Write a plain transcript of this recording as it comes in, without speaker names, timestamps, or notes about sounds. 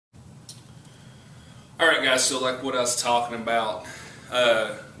Alright guys, so like what I was talking about,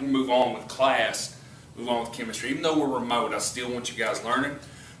 we'll move on with class, move on with chemistry. Even though we're remote, I still want you guys learning.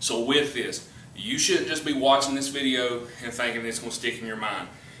 So with this, you shouldn't just be watching this video and thinking it's going to stick in your mind.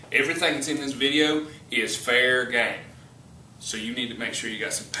 Everything that's in this video is fair game. So you need to make sure you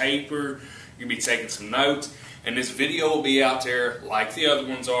got some paper, you're going to be taking some notes, and this video will be out there like the other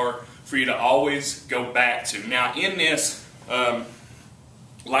ones are for you to always go back to. Now in this,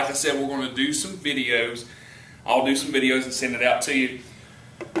 like I said, we're going to do some videos. I'll do some videos and send it out to you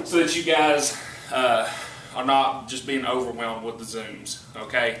so that you guys are not just being overwhelmed with the Zooms,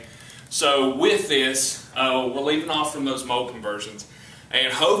 okay? So with this, we're leaving off from those mole conversions,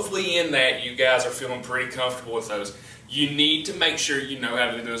 and hopefully in that you guys are feeling pretty comfortable with those. You need to make sure you know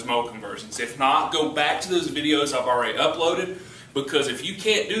how to do those mole conversions. If not, go back to those videos I've already uploaded, because if you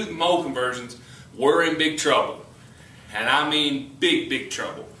can't do the mole conversions, we're in big trouble. And I mean big, big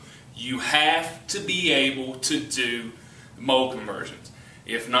trouble. You have to be able to do mole conversions.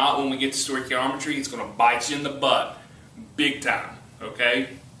 If not, when we get to stoichiometry, it's going to bite you in the butt big time, okay?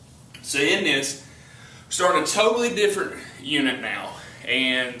 So in this, we're starting a totally different unit now,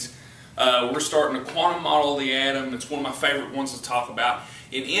 and we're starting a quantum model of the atom. It's one of my favorite ones to talk about.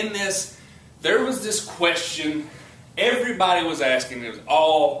 And in this, there was this question everybody was asking. It was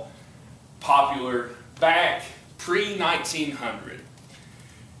all popular back pre-1900.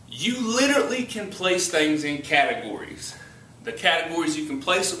 You literally can place things in categories. The categories you can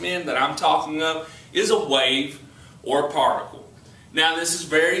place them in that I'm talking of is a wave or a particle. Now this is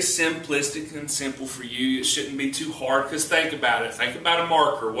very simplistic and simple for you. It shouldn't be too hard, because think about it. Think about a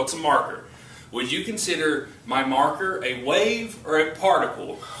marker. What's a marker? Would you consider my marker a wave or a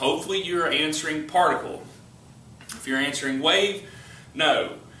particle? Hopefully you're answering particle. If you're answering wave,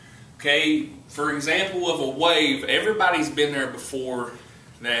 no. Okay, for example of a wave, everybody's been there before,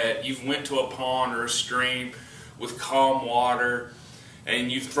 that you've went to a pond or a stream with calm water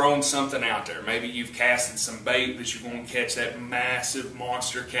and you've thrown something out there. Maybe you've casted some bait that you're going to catch that massive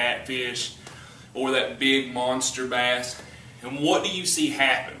monster catfish or that big monster bass. And what do you see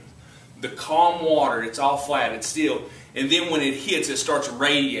happen? The calm water, it's all flat, it's still, and then when it hits, it starts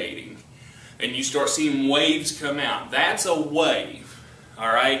radiating and you start seeing waves come out. That's a wave,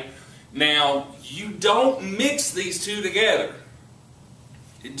 alright? Now, you don't mix these two together.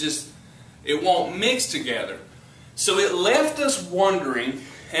 It won't mix together. So it left us wondering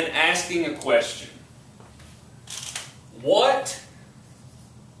and asking a question. What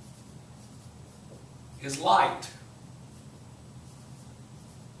is light?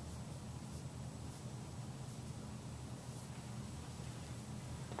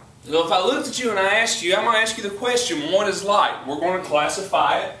 So if I looked at you and I asked you, I'm going to ask you the question, what is light? We're going to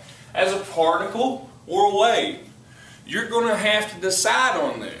classify it as a particle or a wave. You're going to have to decide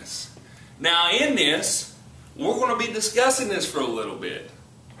on this. Now in this, we're going to be discussing this for a little bit.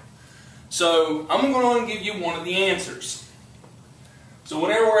 So I'm going to give you one of the answers. So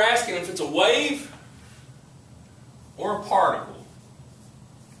whenever we're asking if it's a wave or a particle,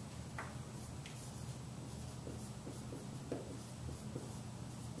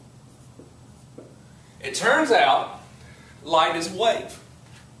 it turns out light is a wave.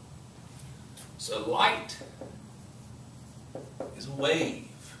 So light is a wave.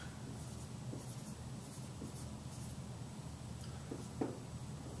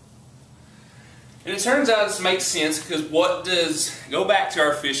 And it turns out this makes sense, because go back to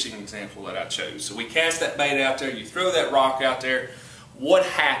our fishing example that I chose. So we cast that bait out there, you throw that rock out there, what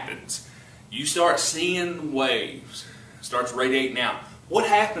happens? You start seeing waves, it starts radiating out. What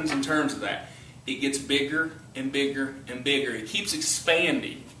happens in terms of that? It gets bigger and bigger and bigger. It keeps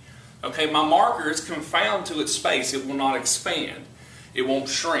expanding. Okay, my marker is confined to its space. It will not expand. It won't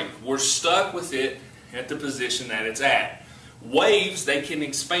shrink. We're stuck with it at the position that it's at. Waves, they can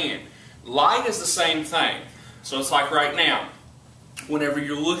expand. Light is the same thing. So it's like right now, whenever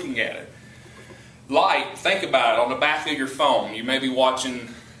you're looking at it. Light, think about it, on the back of your phone. You may be watching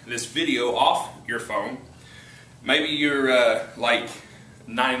this video off your phone. Maybe you're like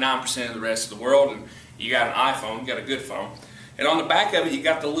 99% of the rest of the world and you got an iPhone, you got a good phone. And on the back of it, you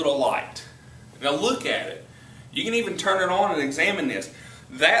got the little light. Now look at it. You can even turn it on and examine this.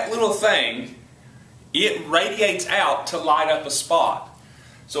 That little thing, it radiates out to light up a spot.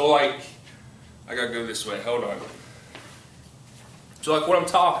 So like, I gotta go this way, hold on. So like what I'm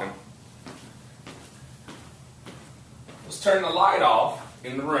talking. Let's turn the light off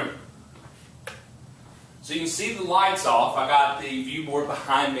in the room. So you can see the lights off. I got the view board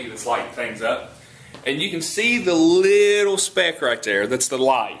behind me that's lighting things up. And you can see the little speck right there, that's the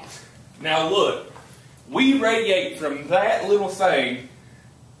light. Now look, we radiate from that little thing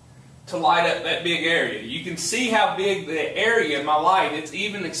to light up that big area. You can see how big the area in my light, it's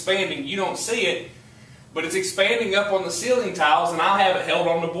even expanding. You don't see it, but it's expanding up on the ceiling tiles, and I have it held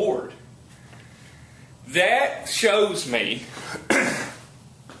on the board. That shows me,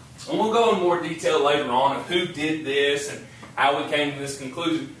 and we'll go in more detail later on of who did this and how we came to this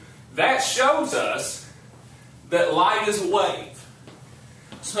conclusion. That shows us that light is a wave.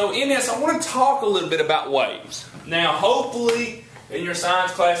 So in this, I want to talk a little bit about waves. Now, hopefully, in your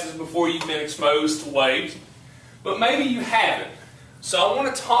science classes before you've been exposed to waves, but maybe you haven't. So I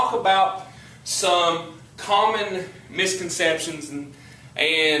want to talk about some common misconceptions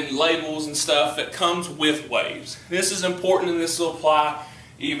and labels and stuff that comes with waves. This is important, and this will apply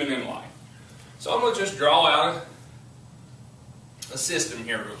even in life. So I'm going to just draw out a system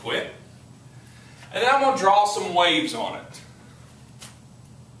here real quick, and then I'm going to draw some waves on it.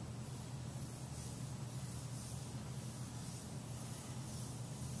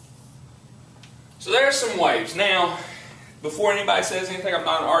 So there's some waves. Now, before anybody says anything, I'm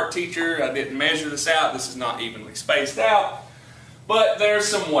not an art teacher. I didn't measure this out. This is not evenly spaced out. But there's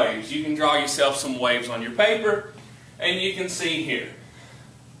some waves. You can draw yourself some waves on your paper, and you can see here.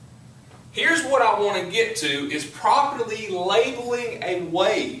 Here's what I want to get to is properly labeling a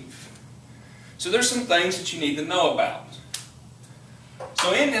wave. So there's some things that you need to know about.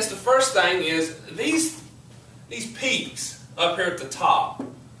 So in this, the first thing is these peaks up here at the top.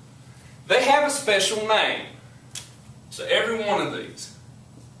 They have a special name. So every one of these,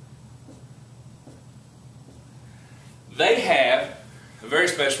 they have a very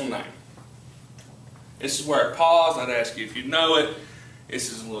special name. This is where I pause. I'd ask you if you know it.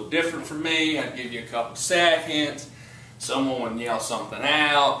 This is a little different for me. I'd give you a couple seconds. Someone would yell something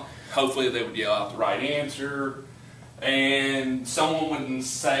out. Hopefully they would yell out the right answer. And someone would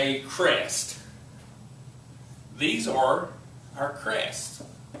say crest. These are our crests.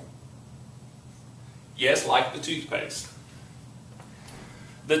 Yes, like the toothpaste.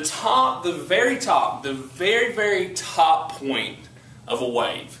 The top, the very top, the very, very top point of a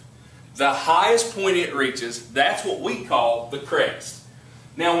wave, the highest point it reaches, that's what we call the crest.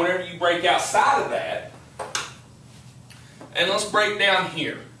 Now, whenever you break outside of that, and let's break down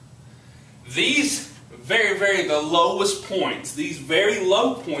here, these the lowest points, these very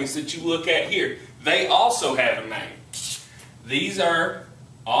low points that you look at here, they also have a name. These are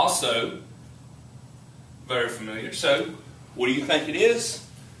also very familiar. So, what do you think it is?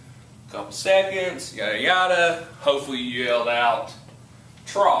 A couple seconds, yada yada. Hopefully you yelled out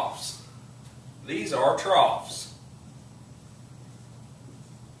troughs. These are troughs.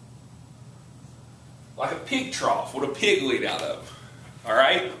 Like a pig trough, what a pig will eat out of.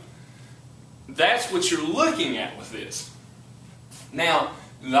 Alright? That's what you're looking at with this. Now,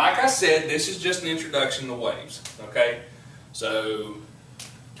 like I said, this is just an introduction to waves. Okay? So,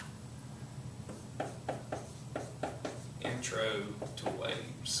 intro to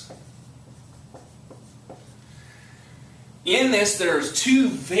waves. In this, there's two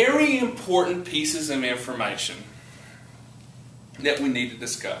very important pieces of information that we need to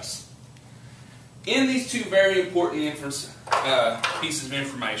discuss. In these two very important pieces of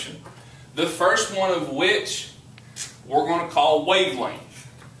information, the first one of which we're going to call wavelength.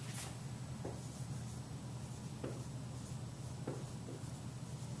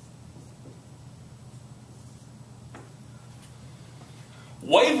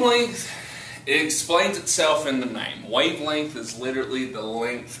 Wavelength, it explains itself in the name. Wavelength is literally the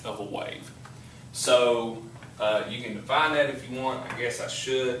length of a wave. So you can define that if you want. I guess I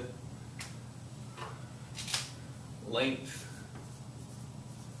should. Length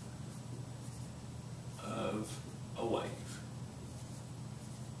of a wave.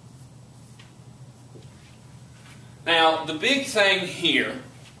 Now, the big thing here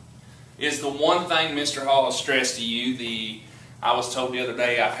is the one thing Mr. Hall has stressed to you. I was told the other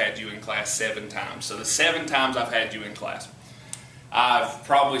day I've had you in class 7 times. So the 7 times I've had you in class. I've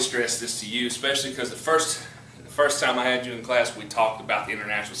probably stressed this to you, especially because the first time I had you in class, we talked about the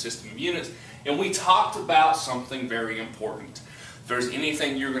International System of Units, and we talked about something very important. If there's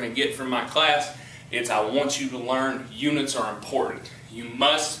anything you're going to get from my class, it's I want you to learn units are important. You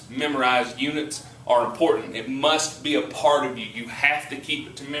must memorize units are important. It must be a part of you. You have to keep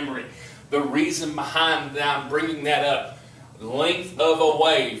it to memory. The reason behind that, I'm bringing that up, length of a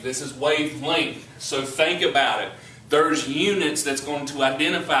wave. This is wavelength. So think about it. There's units that's going to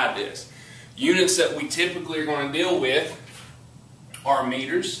identify this. Units that we typically are going to deal with are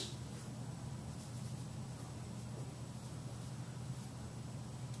meters,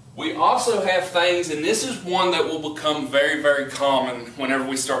 we also have things, and this is one that will become very, very common whenever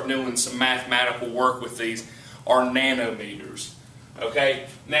we start doing some mathematical work with these, are nanometers. Okay?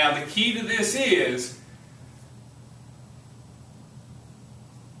 Now the key to this is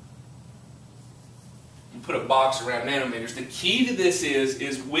put a box around nanometers. The key to this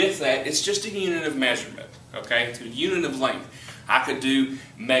is with that, it's just a unit of measurement. Okay? It's a unit of length. I could do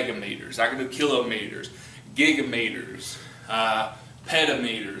megameters, I could do kilometers, gigameters,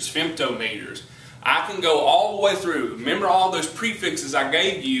 petameters, femtometers. I can go all the way through. Remember all those prefixes I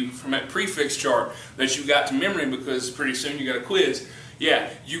gave you from that prefix chart that you got to memory, because pretty soon you got a quiz.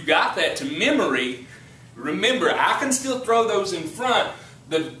 Yeah, you got that to memory. Remember, I can still throw those in front.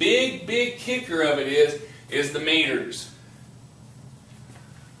 The big kicker of it is the meters.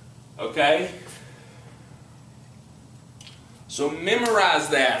 Okay? So memorize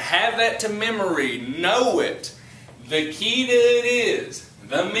that. Have that to memory. Know it. The key to it is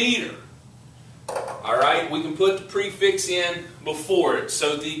the meter. Alright? We can put the prefix in before it.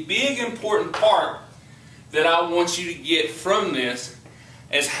 So the big important part that I want you to get from this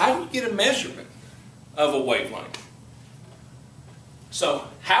is how do you get a measurement of a wavelength? So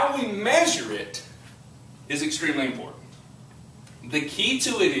how we measure it is extremely important. The key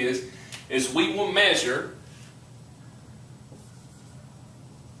to it is we will measure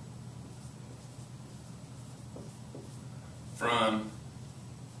from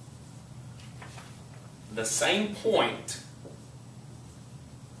the same point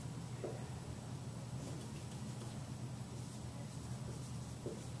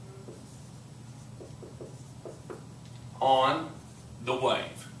on the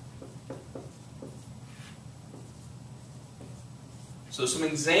wave. So some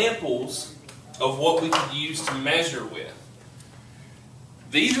examples of what we could use to measure with.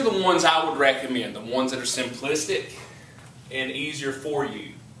 These are the ones I would recommend, the ones that are simplistic and easier for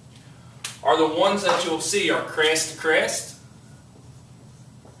you. Are the ones that you'll see are crest to crest.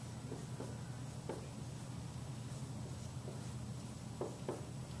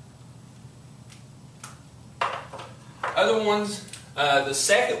 Other ones, the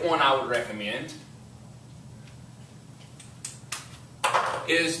second one I would recommend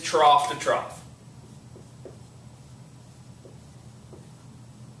is trough to trough.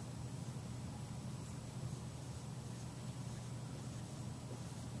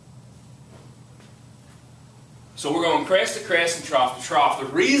 So we're going crest to crest and trough to trough. The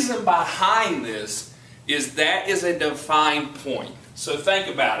reason behind this is that is a defined point. So think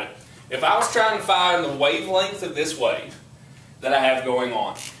about it. If I was trying to find the wavelength of this wave that I have going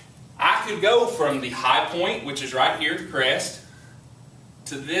on, I could go from the high point, which is right here, the crest,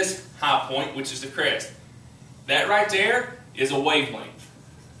 to this high point, which is the crest. That right there is a wavelength.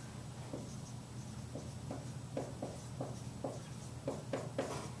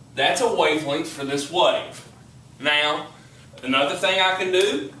 That's a wavelength for this wave. Now, another thing I can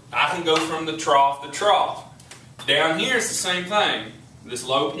do, I can go from the trough to trough. Down here it's the same thing. This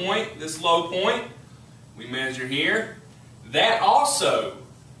low point, we measure here. That also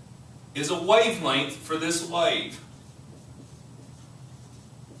is a wavelength for this wave.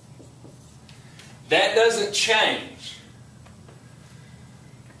 That doesn't change.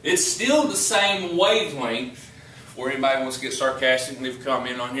 It's still the same wavelength. Before anybody wants to get sarcastic and leave a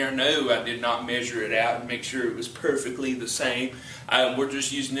comment on here, no, I did not measure it out and make sure it was perfectly the same. We're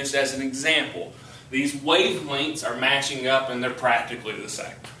just using this as an example. These wavelengths are matching up and they're practically the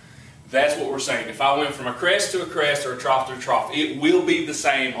same. That's what we're saying. If I went from a crest to a crest or a trough to a trough, it will be the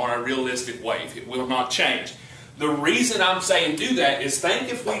same on a realistic wave. It will not change. The reason I'm saying do that is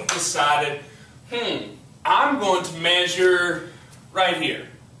think if we decided, I'm going to measure right here.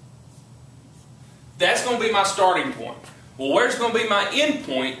 That's going to be my starting point. Well, where's going to be my end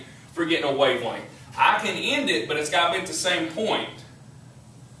point for getting a wavelength? I can end it, but it's got to be at the same point.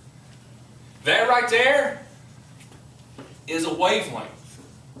 That right there is a wavelength.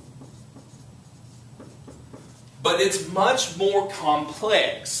 But it's much more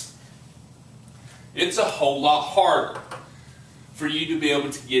complex. It's a whole lot harder for you to be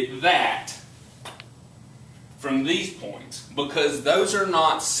able to get that from these points, because those are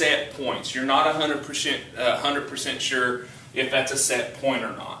not set points. You're not 100% sure if that's a set point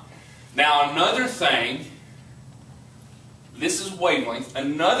or not. Now another thing, this is wavelength.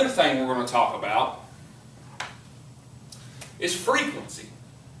 Another thing we're going to talk about is frequency.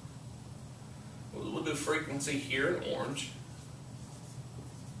 We'll do frequency here in orange.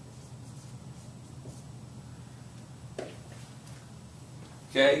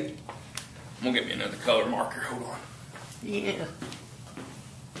 Okay. I'm going to get me another color marker. Hold on. Yeah.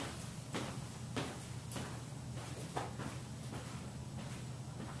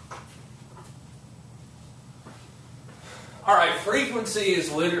 Alright, frequency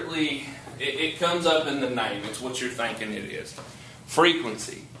is literally, it comes up in the name. It's what you're thinking it is.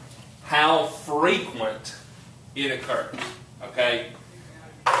 frequency, how frequent it occurs. Okay?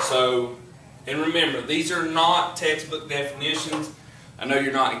 So, and remember, these are not textbook definitions. I know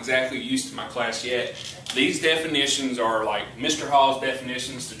you're not exactly used to my class yet. These definitions are like Mr. Hall's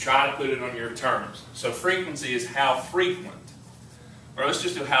definitions to try to put it on your terms. So frequency is how frequent. Or let's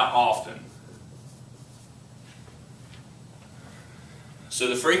just do how often. So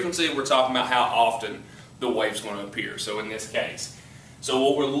the frequency, we're talking about how often the wave's going to appear. So in this case. So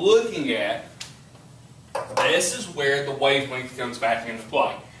what we're looking at, this is where the wavelength comes back into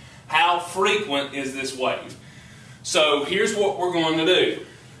play. How frequent is this wave? So here's what we're going to do.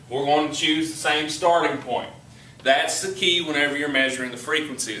 We're going to choose the same starting point. That's the key whenever you're measuring the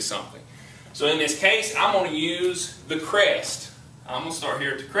frequency of something. So in this case, I'm going to use the crest. I'm going to start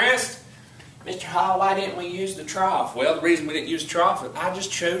here at the crest. Mr. Hall, why didn't we use the trough? Well, the reason we didn't use the trough is I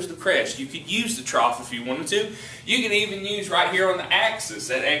just chose the crest. You could use the trough if you wanted to. You can even use right here on the axis,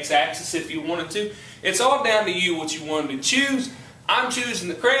 that x-axis if you wanted to. It's all down to you what you wanted to choose. I'm choosing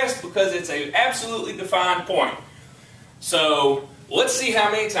the crest because it's an absolutely defined point. So let's see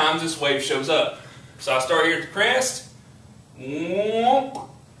how many times this wave shows up. So I start here at the crest.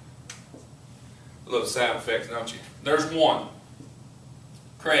 Love sound effects, don't you? There's 1.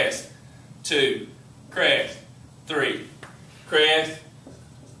 Crest. 2. Crest. 3. Crest.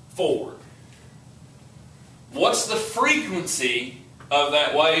 4. What's the frequency of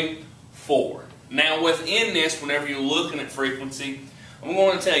that wave? 4. Now within this, whenever you're looking at frequency, I'm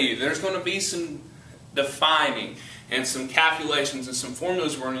going to tell you there's going to be some defining and some calculations and some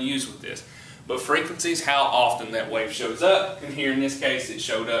formulas we're going to use with this. But frequency is how often that wave shows up, and here in this case it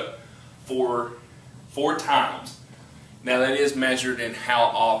showed up 4 times. Now that is measured in how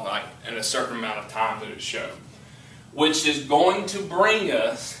often, like in a certain amount of time that it showed, which is going to bring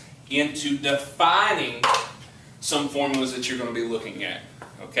us into defining some formulas that you're going to be looking at.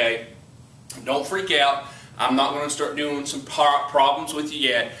 Okay? Don't freak out. I'm not going to start doing some problems with you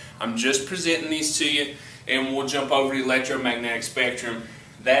yet. I'm just presenting these to you, and we'll jump over to the electromagnetic spectrum.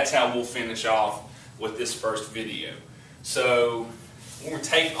 That's how we'll finish off with this first video. So we're going to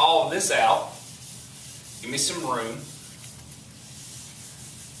take all of this out. Give me some room.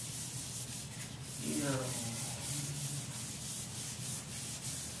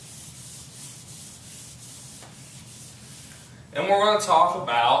 And we're going to talk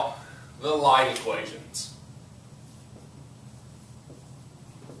about the light equations.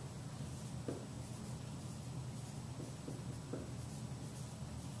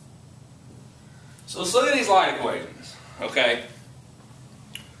 So let's look at these light equations, okay?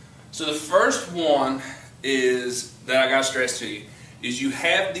 So the first one is, that I got to stress to you, is you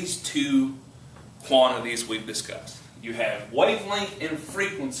have these two quantities we've discussed. You have wavelength and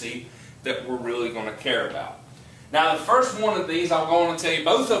frequency that we're really going to care about. Now the first one of these, I'm going to tell you,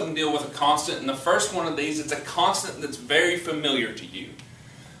 both of them deal with a constant, and the first one of these, it's a constant that's very familiar to you.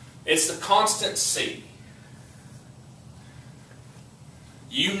 It's the constant C.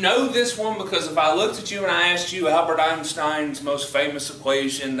 You know this one because if I looked at you and I asked you Albert Einstein's most famous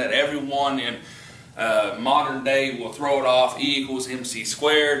equation that everyone in modern day will throw it off, E equals mc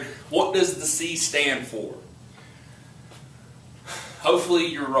squared, what does the C stand for? Hopefully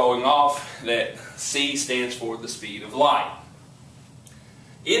you're rolling off that C stands for the speed of light.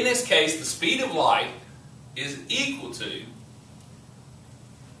 In this case, the speed of light is equal to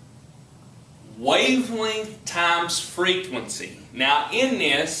wavelength times frequency. Now in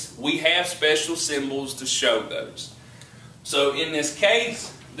this, we have special symbols to show those. So in this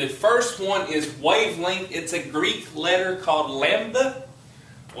case, the first one is wavelength. It's a Greek letter called lambda.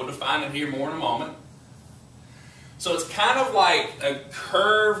 We'll define it here more in a moment. So it's kind of like a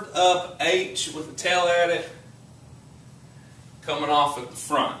curved up H with a tail at it coming off at the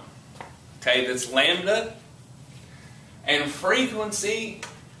front. Okay, that's lambda. And frequency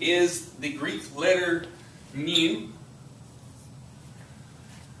is the Greek letter mu.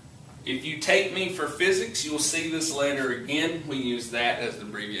 If you take me for physics, you'll see this letter again. We use that as the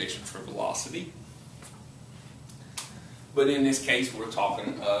abbreviation for velocity. But in this case, we're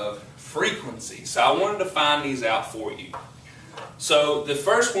talking of frequency. So I wanted to find these out for you. So the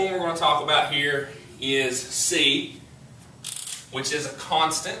first one we're going to talk about here is C, which is a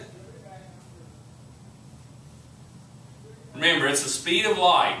constant. Remember, it's the speed of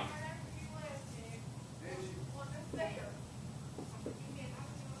light.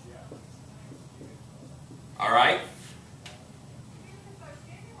 Alright?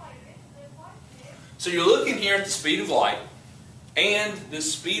 So you're looking here at the speed of light, and the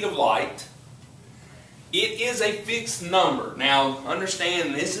speed of light, it is a fixed number. Now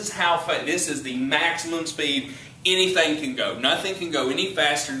understand, this is the maximum speed anything can go. Nothing can go any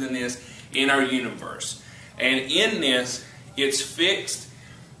faster than this in our universe. And in this, it's fixed.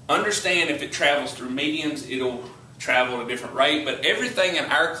 Understand if it travels through mediums, it'll travel at a different rate. But everything in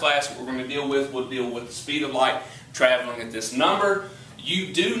our class that we're going to deal with will deal with the speed of light traveling at this number.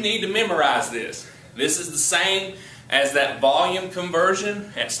 You do need to memorize this. This is the same as that volume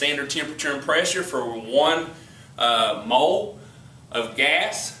conversion at standard temperature and pressure for 1 mole of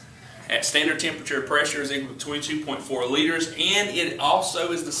gas at standard temperature and pressure is equal to 22.4 liters, and it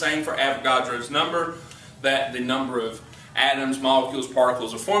also is the same for Avogadro's number, that the number of atoms, molecules,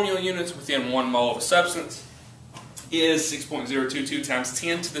 particles, or formula units within 1 mole of a substance is 6.022 times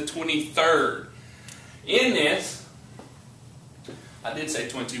 10 to the 23rd. In this, I did say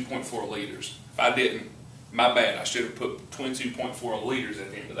 22.4 liters. If I didn't, my bad. I should have put 22.4 liters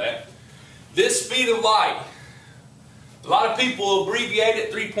at the end of that. This speed of light, a lot of people abbreviate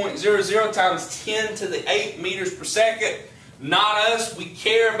it 3.00 times 10 to the 8 meters per second. Not us. We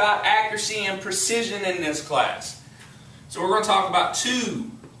care about accuracy and precision in this class. So we're going to talk about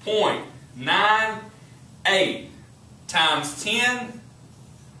 2.98 times 10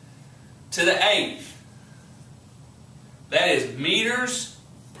 to the 8th. That is meters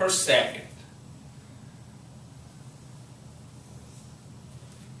per second.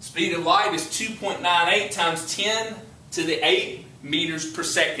 Speed of light is 2.98 times 10 to the 8 meters per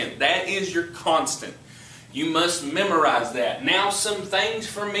second. That is your constant. You must memorize that. Now some things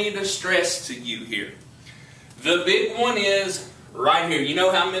for me to stress to you here. The big one is right here. You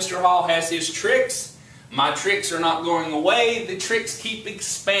know how Mr. Hall has his tricks? My tricks are not going away. The tricks keep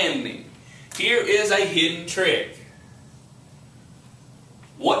expanding. Here is a hidden trick.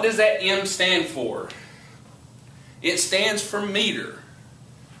 What does that M stand for? It stands for meter.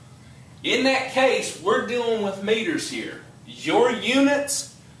 In that case, we're dealing with meters here. Your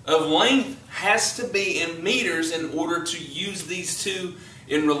units of length has to be in meters in order to use these two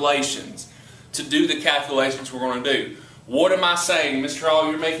in relations to do the calculations we're going to do. What am I saying? Mr. Hall,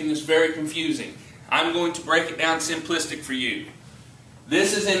 you're making this very confusing. I'm going to break it down simplistic for you.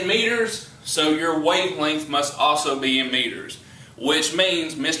 This is in meters, so your wavelength must also be in meters, which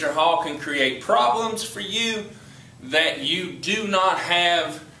means Mr. Hall can create problems for you that you do not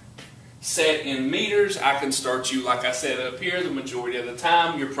have set in meters. I can start you, like I said up here, the majority of the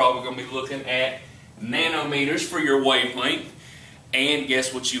time you're probably going to be looking at nanometers for your wavelength. And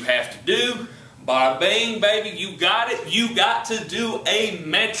guess what you have to do? Bada bing, baby, you got it. You got to do a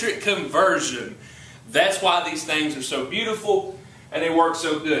metric conversion. That's why these things are so beautiful and they work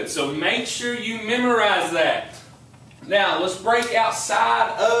so good. So make sure you memorize that. Now let's break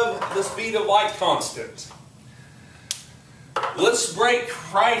outside of the speed of light constant. Let's break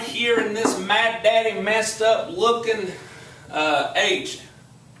right here in this Mad Daddy messed up looking H,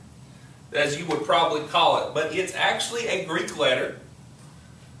 as you would probably call it. But it's actually a Greek letter.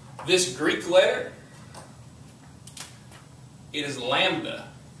 This Greek letter, it is lambda.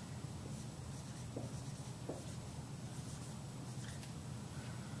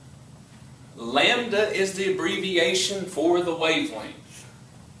 Lambda is the abbreviation for the wavelength.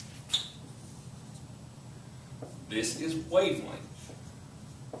 This is wavelength.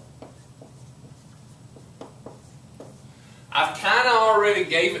 I've kind of already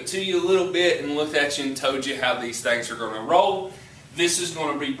gave it to you a little bit and looked at you and told you how these things are going to roll. This is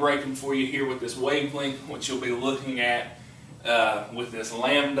going to be breaking for you here with this wavelength. What you'll be looking at with this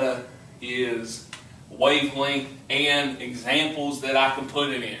lambda is wavelength and examples that I can put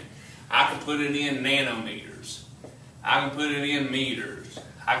it in. I can put it in nanometers. I can put it in meters.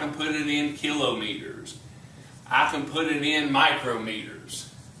 I can put it in kilometers. I can put it in micrometers.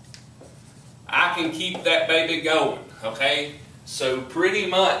 I can keep that baby going, okay? So pretty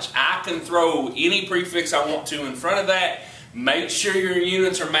much I can throw any prefix I want to in front of that. Make sure your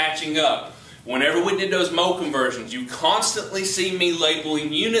units are matching up. Whenever we did those mole conversions, you constantly see me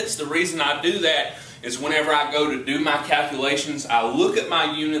labeling units. The reason I do that is whenever I go to do my calculations, I look at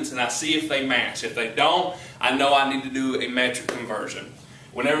my units and I see if they match. If they don't, I know I need to do a metric conversion.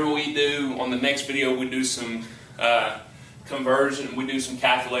 Whenever we do, on the next video, we do some conversion, we do some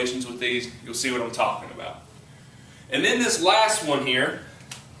calculations with these, you'll see what I'm talking about. And then this last one here,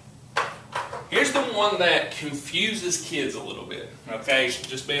 here's the one that confuses kids a little bit, okay?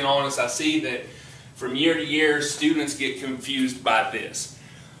 Just being honest, I see that from year to year, students get confused by this.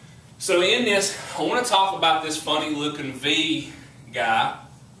 So in this, I want to talk about this funny looking V guy.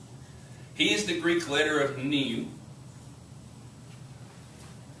 He is the Greek letter of nu.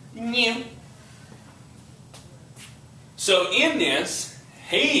 Nu. So in this,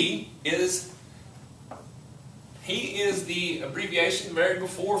 he is the abbreviation very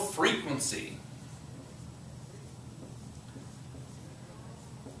before frequency.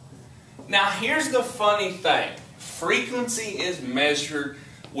 Now here's the funny thing. Frequency is measured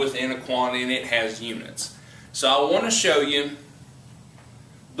within a quantity and it has units. So I want to show you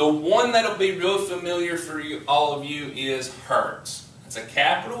the one that'll be real familiar for you, all of you, is hertz. It's a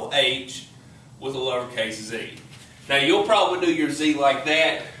capital H with a lowercase z. Now you'll probably do your z like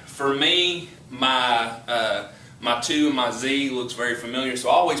that. For me, my 2 and my z looks very familiar, so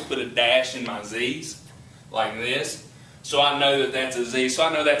I always put a dash in my z's like this. So I know that that's a z, so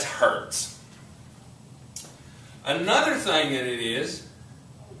I know that's hertz. Another thing that it is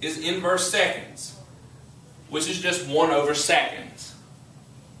inverse seconds, which is just 1 over seconds,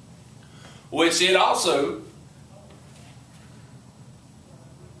 which it also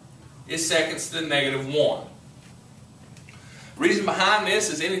is seconds to the -1. Reason behind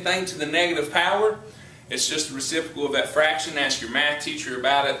this is anything to the negative power, it's just a reciprocal of that fraction. Ask your math teacher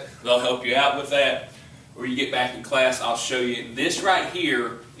about it. They'll help you out with that. Or you get back in class, I'll show you. This right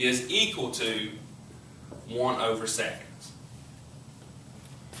here is equal to 1 over seconds.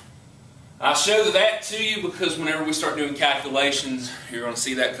 I'll show that to you because whenever we start doing calculations, you're going to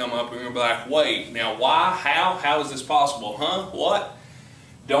see that come up and you're going to be like, wait, now why, how is this possible? Huh? What?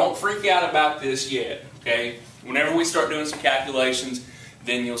 Don't freak out about this yet, okay? Whenever we start doing some calculations,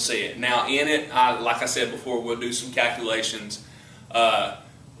 then you'll see it. Now in it, like I said before, we'll do some calculations.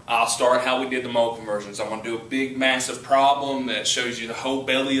 I'll start how we did the mole conversions. I'm going to do a big massive problem that shows you the whole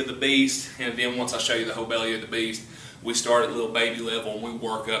belly of the beast, and then once I show you the whole belly of the beast, we start at little baby level and we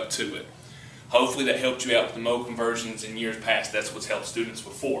work up to it. Hopefully that helped you out with the mole conversions in years past. That's what's helped students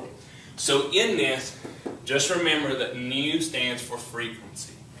before. So in this, just remember that nu stands for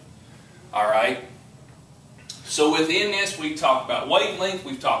frequency. Alright? So within this, we talked about wavelength,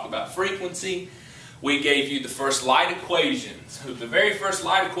 we've talked about frequency. We gave you the first light equation. So the very first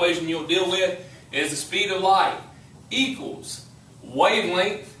light equation you'll deal with is the speed of light equals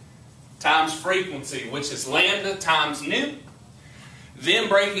wavelength times frequency, which is lambda times nu. Then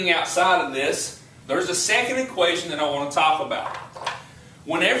breaking outside of this, there's a second equation that I want to talk about.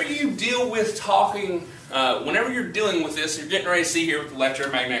 Whenever you deal with whenever you're dealing with this, you're getting ready to see here with the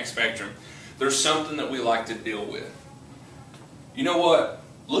electromagnetic spectrum, there's something that we like to deal with. You know what?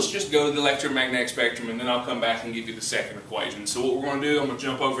 Let's just go to the electromagnetic spectrum and then I'll come back and give you the second equation. So what we're going to do, I'm going to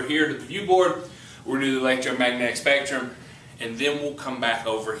jump over here to the view board, we're going to do the electromagnetic spectrum, and then we'll come back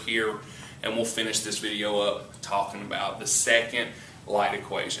over here and we'll finish this video up talking about the second light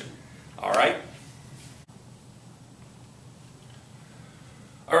equation. Alright?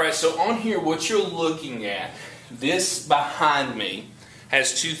 Alright, so on here what you're looking at, this behind me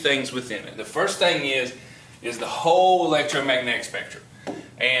has two things within it. The first thing is the whole electromagnetic spectrum.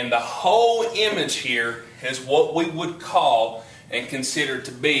 And the whole image here is what we would call and consider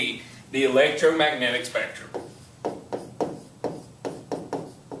to be the electromagnetic spectrum.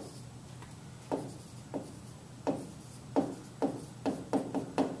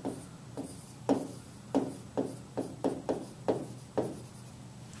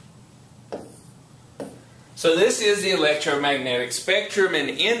 So this is the electromagnetic spectrum, and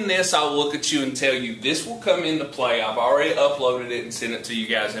in this I'll look at you and tell you this will come into play. I've already uploaded it and sent it to you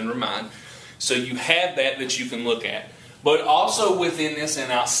guys in Remind. So you have that you can look at. But also within this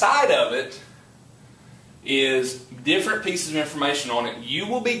and outside of it is different pieces of information on it. You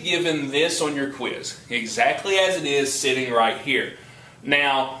will be given this on your quiz, exactly as it is sitting right here.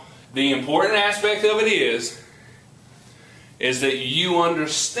 Now, the important aspect of it is that you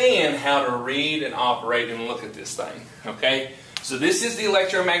understand how to read and operate and look at this thing. Okay? So this is the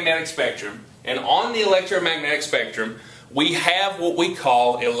electromagnetic spectrum. And on the electromagnetic spectrum, we have what we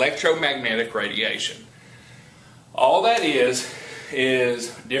call electromagnetic radiation. All that is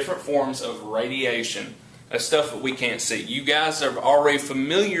different forms of radiation. That's stuff that we can't see. You guys are already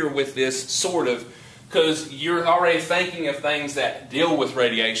familiar with this, sort of, because you're already thinking of things that deal with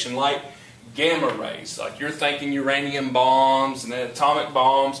radiation, like gamma rays, like you're thinking uranium bombs and atomic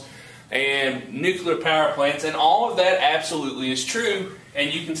bombs and nuclear power plants, and all of that absolutely is true.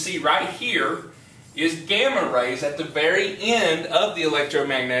 And you can see right here is gamma rays at the very end of the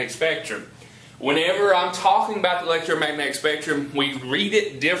electromagnetic spectrum. Whenever I'm talking about the electromagnetic spectrum, we read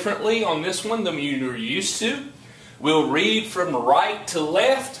it differently on this one than you're used to. We'll read from right to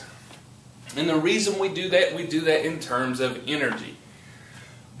left, and the reason we do that in terms of energy.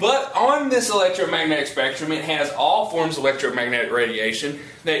 But on this electromagnetic spectrum, it has all forms of electromagnetic radiation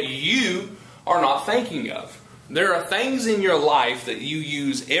that you are not thinking of. There are things in your life that you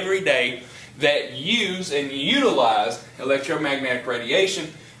use every day that use and utilize electromagnetic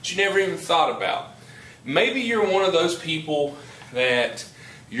radiation that you never even thought about. Maybe you're one of those people that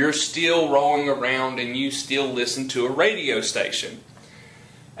you're still rolling around and you still listen to a radio station.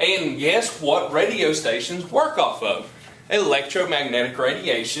 And guess what radio stations work off of? Electromagnetic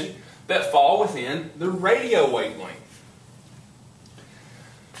radiation that fall within the radio wavelength.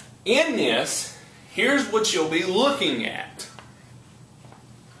 In this, here's what you'll be looking at.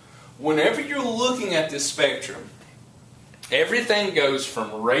 Whenever you're looking at this spectrum, everything goes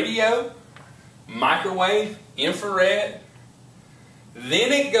from radio, microwave, infrared,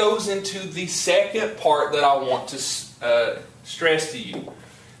 then it goes into the second part that I want to stress to you.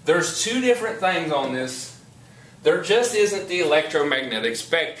 There's two different things on this. There just isn't the electromagnetic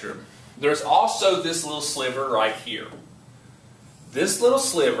spectrum. There's also this little sliver right here. This little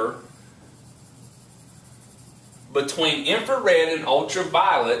sliver between infrared and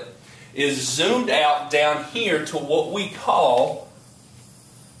ultraviolet is zoomed out down here to what we call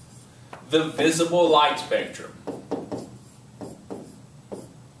the visible light spectrum.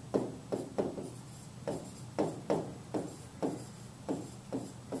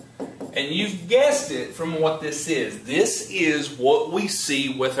 And you've guessed it from what this is. This is what we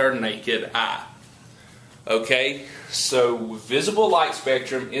see with our naked eye. Okay, so visible light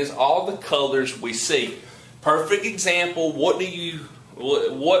spectrum is all the colors we see. Perfect example,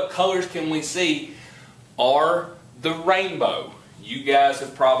 what colors can we see are the rainbow. You guys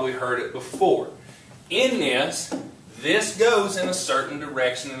have probably heard it before. In this goes in a certain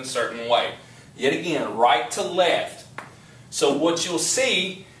direction in a certain way. Yet again, right to left. So what you'll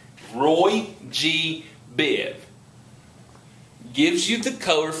see, Roy G. Biv gives you the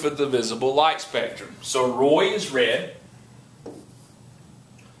color for the visible light spectrum. So Roy is red.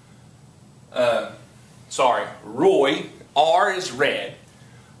 Roy, R is red.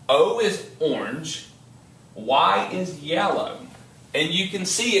 O is orange. Y is yellow. And you can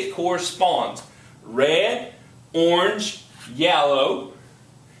see it corresponds. Red, orange, yellow.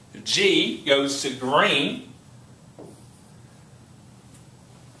 G goes to green.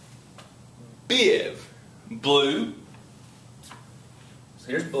 Biv, blue. So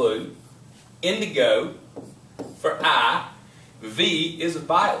here's blue. Indigo for I. V is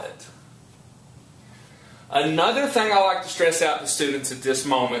violet. Another thing I like to stress out to students at this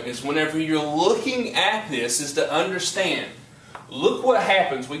moment is whenever you're looking at this is to understand. Look what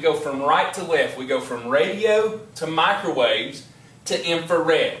happens. We go from right to left. We go from radio to microwaves to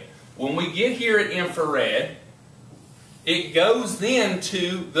infrared. When we get here at infrared, it goes then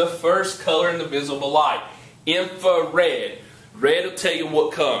to the first color in the visible light. Infrared. Red will tell you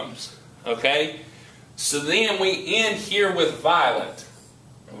what comes. Okay? So then we end here with violet.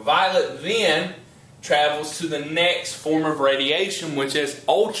 Violet then travels to the next form of radiation, which is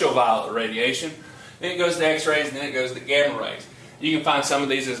ultraviolet radiation. Then it goes to X-rays, and then it goes to gamma rays. You can find some of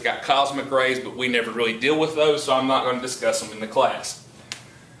these that's got cosmic rays, but we never really deal with those, so I'm not going to discuss them in the class.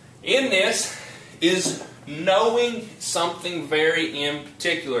 In this is knowing something very in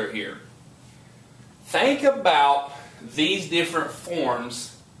particular here. Think about these different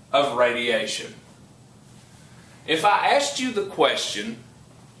forms of radiation. If I asked you the question,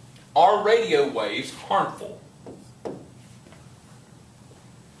 are radio waves harmful?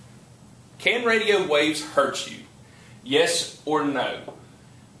 Can radio waves hurt you? Yes or no?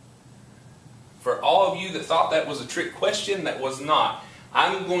 For all of you that thought that was a trick question, that was not.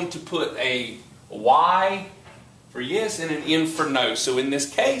 I'm going to put a Y for yes and an N for no. So in this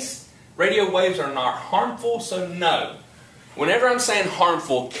case, radio waves are not harmful, so no. Whenever I'm saying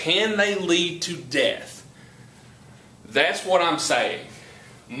harmful, can they lead to death? That's what I'm saying.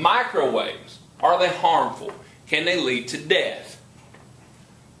 Microwaves, are they harmful? Can they lead to death?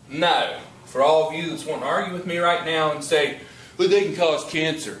 No. For all of you that's wanting to argue with me right now and say, well, they can cause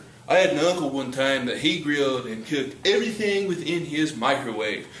cancer. I had an uncle one time that he grilled and cooked everything within his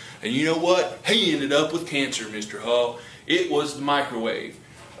microwave. And you know what? He ended up with cancer, Mr. Hall. It was the microwave.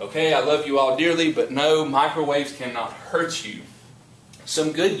 Okay, I love you all dearly, but no, microwaves cannot hurt you.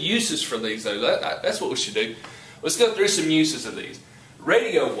 Some good uses for these, though. That's what we should do. Let's go through some uses of these.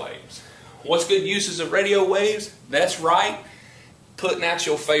 Radio waves. What's good uses of radio waves? That's right. Putting out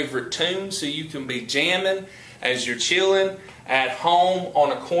your favorite tune so you can be jamming as you're chilling at home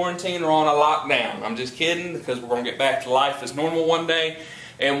on a quarantine or on a lockdown. I'm just kidding, because we're going to get back to life as normal one day.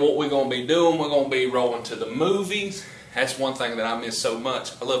 And what we're going to be doing, we're going to be rolling to the movies. That's one thing that I miss so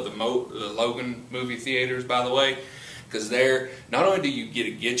much. I love the Logan movie theaters, by the way, because there, not only do you get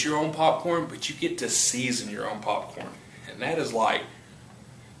to get your own popcorn, but you get to season your own popcorn. And that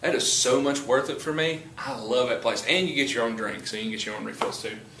is so much worth it for me. I love that place. And you get your own drink, so you can get your own refills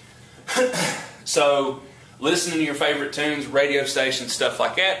too. So, listening to your favorite tunes, radio stations, stuff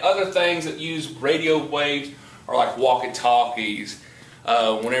like that. Other things that use radio waves are like walkie-talkies.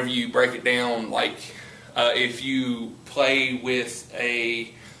 Whenever you break it down, like if you play with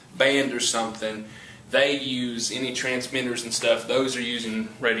a band or something, they use any transmitters and stuff, those are using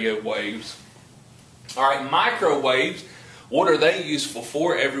radio waves. Alright, microwaves, what are they useful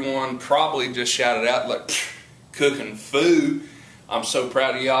for? Everyone probably just shouted out like cooking food. I'm so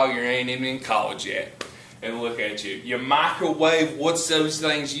proud of y'all, you ain't even in college yet. And look at you. Your microwave, what's those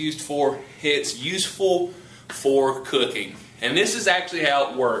things used for? It's useful for cooking. And this is actually how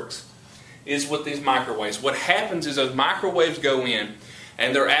it works, is with these microwaves. What happens is those microwaves go in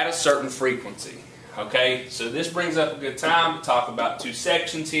and they're at a certain frequency. Okay, so this brings up a good time to talk about two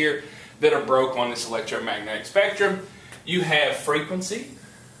sections here that are broke on this electromagnetic spectrum. You have frequency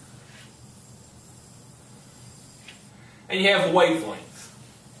and you have wavelength.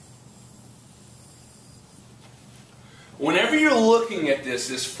 Whenever you're looking at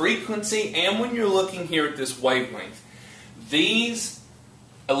this frequency, and when you're looking here at this wavelength, these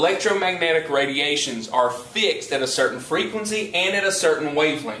electromagnetic radiations are fixed at a certain frequency and at a certain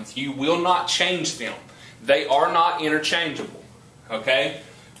wavelength. You will not change them. They are not interchangeable. Okay?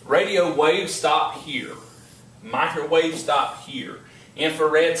 Radio waves stop here. Microwave stop here.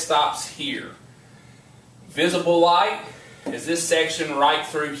 Infrared stops here. Visible light is this section right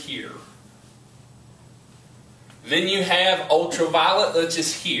through here. Then you have ultraviolet, which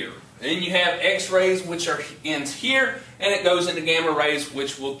is here. Then you have X-rays, which ends here, and it goes into gamma rays,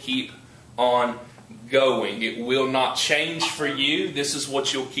 which will keep on going. It will not change for you. This is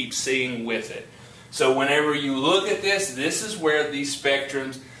what you'll keep seeing with it. So whenever you look at this, this is where these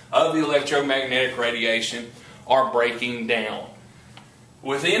spectrums of the electromagnetic radiation are breaking down.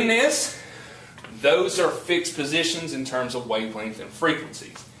 Within this, those are fixed positions in terms of wavelength and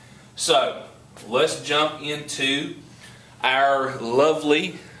frequencies. So let's jump into our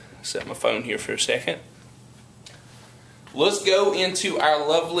lovely, set my phone here for a second. Let's go into our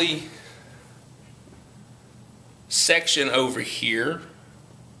lovely section over here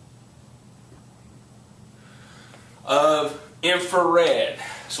of infrared.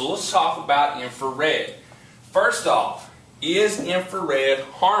 So let's talk about infrared. First off, is infrared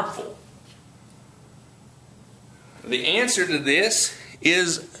harmful? The answer to this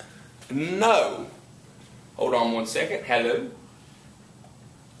is no. Hold on one second. Hello.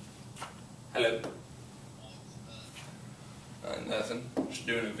 Hello. Nothing. Just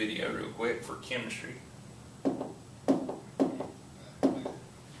doing a video real quick for chemistry.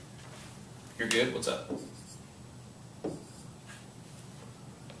 You're good? What's up?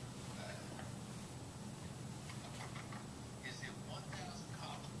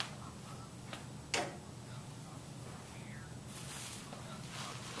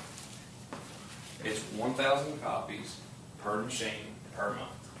 It's 1,000 copies per machine per month.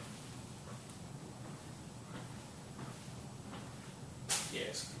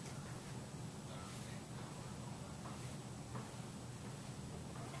 Yes.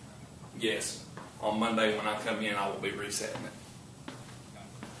 Yes. On Monday when I come in, I will be resetting it.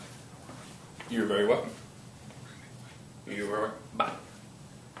 You're very welcome. You're very welcome. Bye.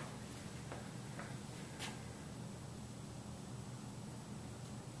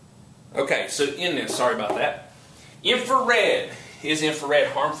 Okay, so in this, sorry about that. Infrared. Is infrared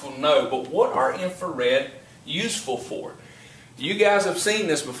harmful? No. But what are infrared useful for? You guys have seen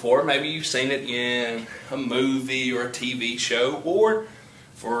this before. Maybe you've seen it in a movie or a TV show, or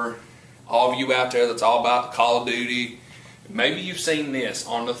for all of you out there that's all about Call of Duty, maybe you've seen this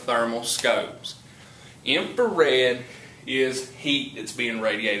on the thermal scopes. Infrared is heat that's being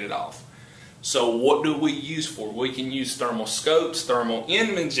radiated off. So what do we use for? We can use thermal scopes, thermal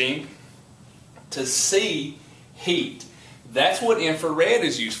imaging, to see heat. That's what infrared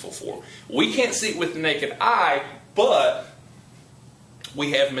is useful for. We can't see it with the naked eye, but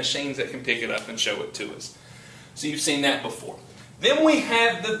we have machines that can pick it up and show it to us. So you've seen that before. Then we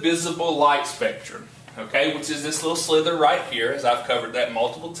have the visible light spectrum, okay, which is this little slither right here, as I've covered that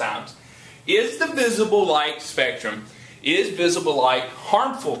multiple times. Is the visible light spectrum, is visible light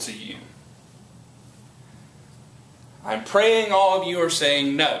harmful to you? I'm praying all of you are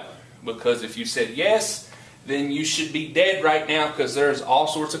saying no, because if you said yes, then you should be dead right now, because there's all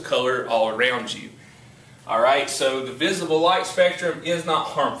sorts of color all around you. Alright, so the visible light spectrum is not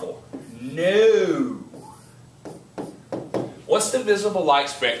harmful. No. What's the visible light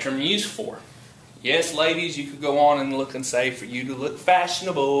spectrum used for? Yes, ladies, you could go on and look and say for you to look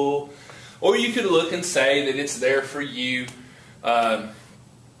fashionable, or you could look and say that it's there for you, gosh,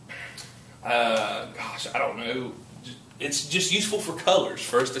 I don't know, it's just useful for colors,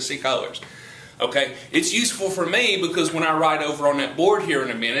 for us to see colors. Okay, it's useful for me because when I write over on that board here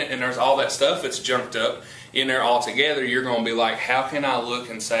in a minute and there's all that stuff that's junked up in there all together, you're going to be like, how can I look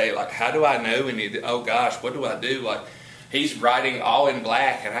and say, like, how do I know any, oh gosh, what do I do? Like, He's writing all in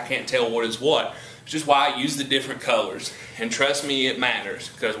black, and I can't tell what is what. Which is why I use the different colors. And trust me, it matters,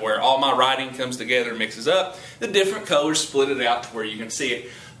 because where all my writing comes together and mixes up, the different colors split it out to where you can see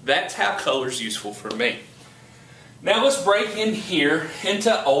it. That's how color is useful for me. Now let's break in here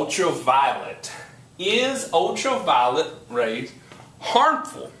into ultraviolet. Is ultraviolet rays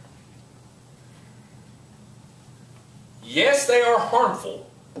harmful? Yes, they are harmful.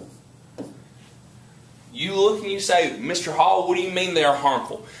 You look and you say, Mr. Hall, what do you mean they are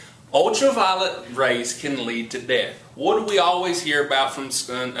harmful? Ultraviolet rays can lead to death. What do we always hear about from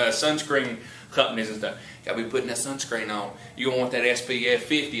sunscreen companies and stuff? You gotta be putting that sunscreen on. You're gonna want that SPF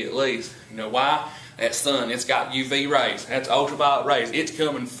 50 at least. You know why? That sun, it's got UV rays. That's ultraviolet rays. It's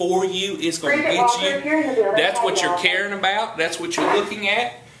coming for you. It's gonna get you. That's what you're caring about. That's what you're looking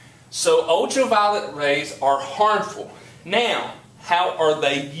at. So ultraviolet rays are harmful. Now, how are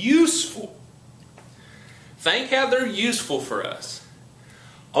they useful? Think how they're useful for us.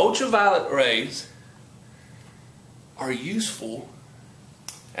 Ultraviolet rays are useful,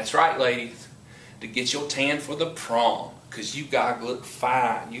 that's right ladies, to get your tan for the prom. Because you gotta look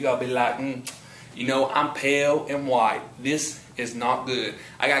fine. You gotta be like, you know, I'm pale and white. This is not good.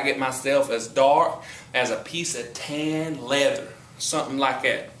 I gotta get myself as dark as a piece of tan leather. Something like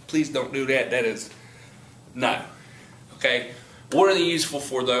that. Please don't do that. That is, no. Okay? What are they useful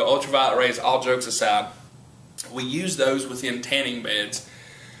for though? Ultraviolet rays, all jokes aside. We use those within tanning beds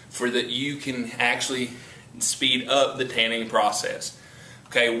for that you can actually speed up the tanning process.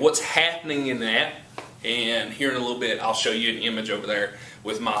 Okay, what's happening in that, and here in a little bit I'll show you an image over there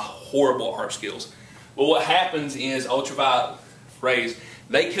with my horrible art skills. But what happens is ultraviolet rays,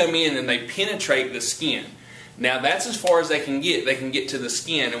 they come in and they penetrate the skin. Now that's as far as they can get. They can get to the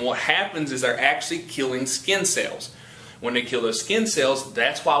skin, and what happens is they're actually killing skin cells. When they kill those skin cells,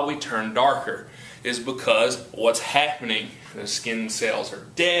 that's why we turn darker, is because what's happening, the skin cells are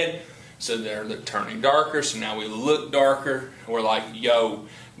dead, so they're turning darker, so now we look darker. We're like, yo,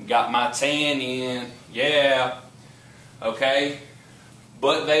 got my tan in, yeah, okay?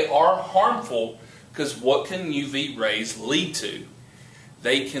 But they are harmful, because what can UV rays lead to?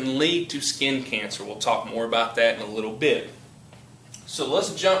 They can lead to skin cancer. We'll talk more about that in a little bit. So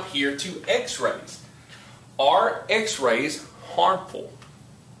let's jump here to X-rays. Are X-rays harmful?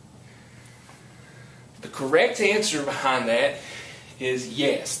 The correct answer behind that is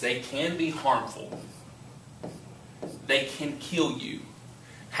yes, they can be harmful. They can kill you.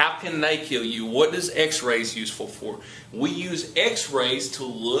 How can they kill you? What is X-rays useful for? We use X-rays to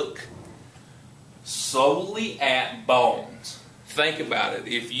look solely at bones. Think about it.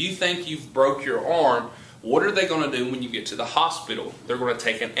 If you think you've broke your arm, what are they going to do when you get to the hospital? They're going to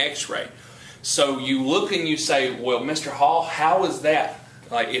take an X-ray. So you look and you say, well, Mr. Hall, how is that?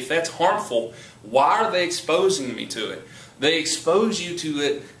 Like, if that's harmful, why are they exposing me to it? They expose you to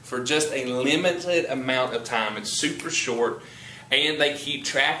it for just a limited amount of time. It's super short, and they keep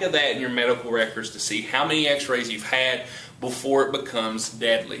track of that in your medical records to see how many X-rays you've had before it becomes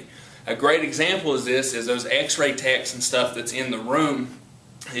deadly. A great example of this is those X-ray techs and stuff that's in the room.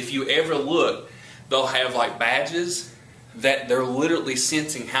 If you ever look, they'll have like badges that they're literally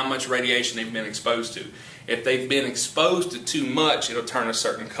sensing how much radiation they've been exposed to. If they've been exposed to too much, it'll turn a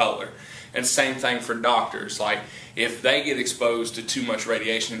certain color. And same thing for doctors. Like, if they get exposed to too much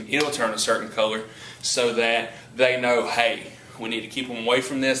radiation, it'll turn a certain color so that they know, hey, we need to keep them away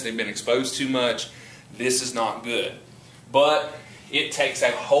from this. They've been exposed too much. This is not good. But it takes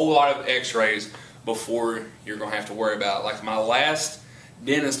a whole lot of X-rays before you're going to have to worry about it. Like, my last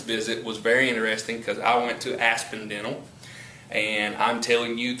dentist visit was very interesting because I went to Aspen Dental, and I'm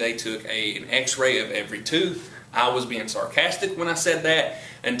telling you, they took an X-ray of every tooth. I was being sarcastic when I said that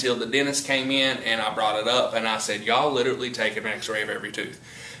until the dentist came in and I brought it up and I said, y'all literally take an X-ray of every tooth.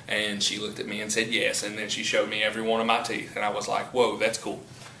 And she looked at me and said yes, and then she showed me every one of my teeth, and I was like, whoa, that's cool.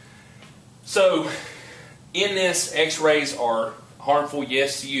 So in this, X-rays are harmful,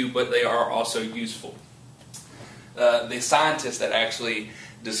 yes, to you, but they are also useful. The scientists that actually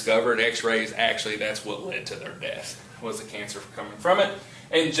discovered X-rays, actually that's what led to their death, was the cancer coming from it.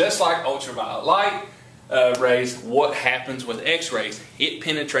 And just like ultraviolet light rays, what happens with X-rays? It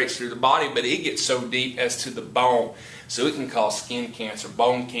penetrates through the body, but it gets so deep as to the bone, so it can cause skin cancer,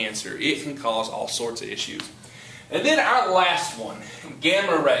 bone cancer. It can cause all sorts of issues. And then our last one,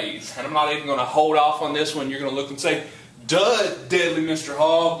 gamma rays. And I'm not even going to hold off on this one. You're going to look and say, duh, deadly Mr.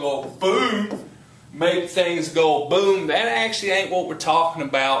 Hall, go boom. Make things go boom. That actually ain't what we're talking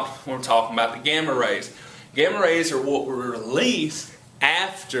about when we're talking about the gamma rays. Gamma rays are what were released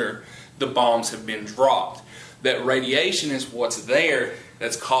after the bombs have been dropped. That radiation is what's there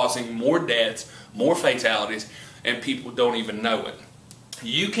that's causing more deaths, more fatalities, and people don't even know it.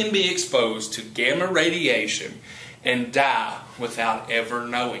 You can be exposed to gamma radiation and die without ever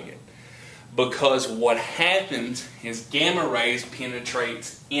knowing it. Because what happens is gamma rays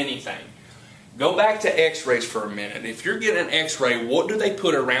penetrates anything. Go back to x-rays for a minute. If you're getting an x-ray, what do they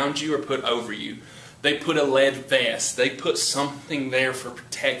put around you or put over you? They put a lead vest. They put something there for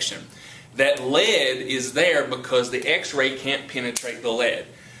protection. That lead is there because the x-ray can't penetrate the lead.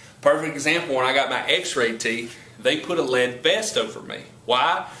 Perfect example, when I got my x-ray teeth, they put a lead vest over me.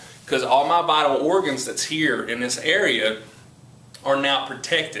 Why? Because all my vital organs that's here in this area are now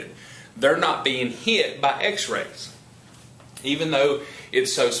protected. They're not being hit by x-rays. Even though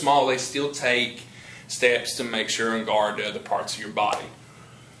it's so small, they still take steps to make sure and guard the other parts of your body.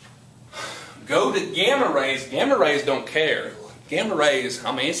 Go to gamma rays. Gamma rays don't care. Gamma rays,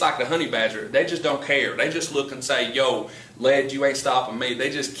 I mean, it's like the honey badger. They just don't care. They just look and say, yo, lead, you ain't stopping me. They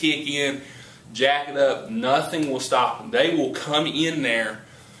just kick in, jack it up. Nothing will stop them. They will come in there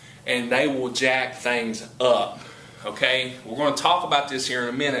and they will jack things up. Okay? We're going to talk about this here in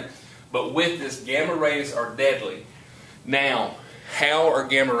a minute. But with this, gamma rays are deadly. Now, how are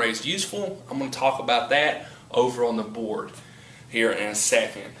gamma rays useful? I'm going to talk about that over on the board here in a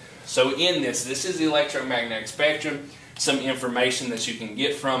second. So in this is the electromagnetic spectrum, some information that you can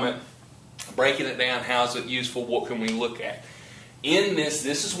get from it, breaking it down, how is it useful, what can we look at. In this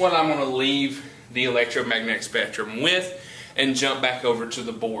is what I'm going to leave the electromagnetic spectrum with and jump back over to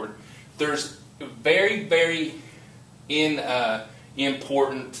the board. There's very, very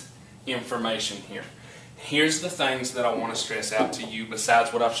important information here. Here's the things that I want to stress out to you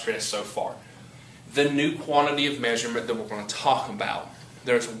besides what I've stressed so far. The new quantity of measurement that we're going to talk about.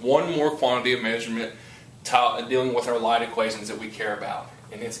 There's one more quantity of measurement dealing with our light equations that we care about,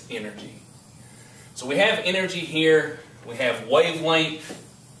 and it's energy. So we have energy here, we have wavelength,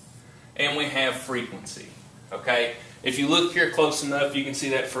 and we have frequency. Okay? If you look here close enough, you can see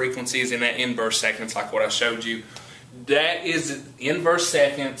that frequency is in that inverse seconds like what I showed you. That is inverse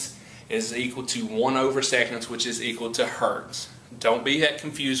seconds is equal to 1 over seconds, which is equal to hertz. Don't be that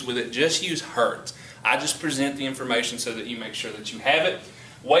confused with it. Just use hertz. I just present the information so that you make sure that you have it.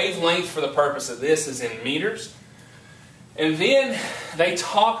 Wavelength for the purpose of this is in meters. And then they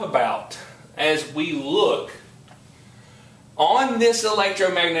talk about, as we look on this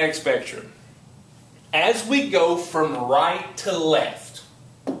electromagnetic spectrum, as we go from right to left.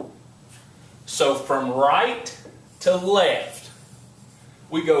 So from right to left,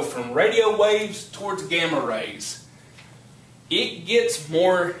 we go from radio waves towards gamma rays. It gets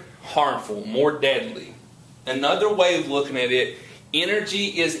more harmful, more deadly. Another way of looking at it,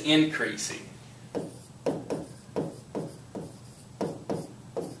 energy is increasing.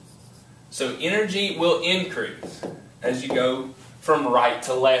 So energy will increase as you go from right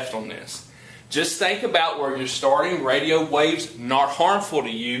to left on this. Just think about where you're starting, radio waves not harmful to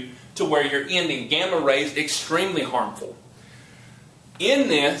you, to where you're ending, gamma rays extremely harmful. In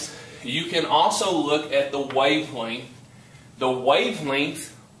this, you can also look at the wavelength. The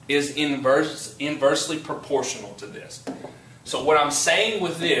wavelength is inversely proportional to this. So what I'm saying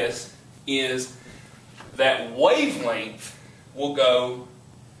with this is that wavelength will go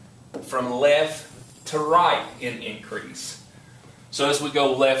from left to right in increase. So as we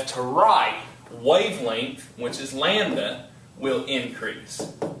go left to right, wavelength, which is lambda, will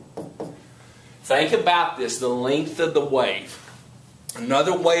increase. Think about this, the length of the wave.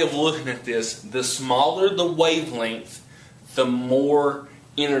 Another way of looking at this, the smaller the wavelength, the more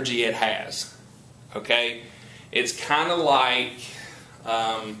energy it has. Okay? It's kind of like,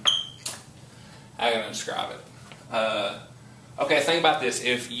 how can I describe it? Okay, think about this.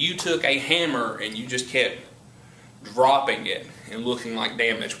 If you took a hammer and you just kept dropping it and looking like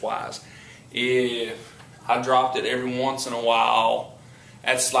damage-wise, if I dropped it every once in a while,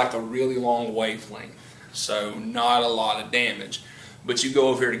 that's like a really long wavelength. So not a lot of damage. But you go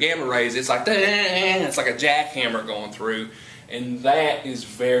over here to gamma rays, it's like a jackhammer going through, and that is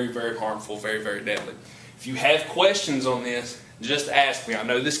very, very harmful, very, very deadly. If you have questions on this, just ask me. I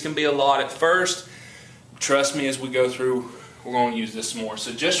know this can be a lot at first. Trust me, as we go through, we're going to use this more.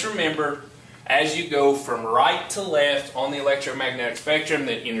 So just remember, as you go from right to left on the electromagnetic spectrum,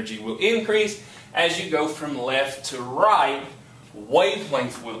 that energy will increase. As you go from left to right,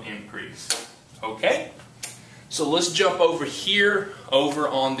 wavelength will increase. Okay? So let's jump over here, over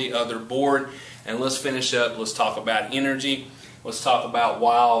on the other board, and let's finish up. Let's talk about energy. Let's talk about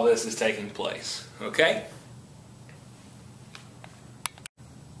why all this is taking place. Okay?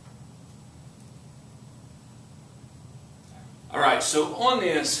 Alright, so on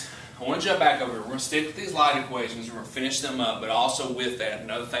this, I want to jump back over. We're going to stick with these light equations. We're going to finish them up, but also with that,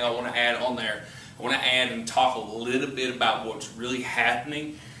 another thing I want to add on there, I I want to add and talk a little bit about what's really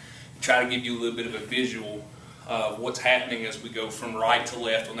happening, try to give you a little bit of a visual of what's happening as we go from right to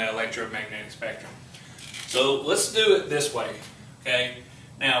left on that electromagnetic spectrum. So let's do it this way, okay?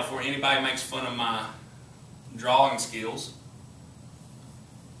 Now, for anybody makes fun of my drawing skills,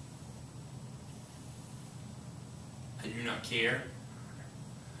 I do not care.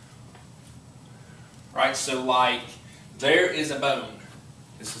 Right, so like, there is a bone.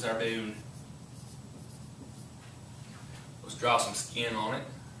 This is our bone. Let's draw some skin on it.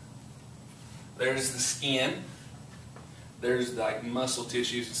 There's the skin. There's like muscle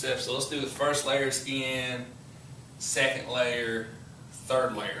tissues and stuff. So let's do the first layer of skin, second layer,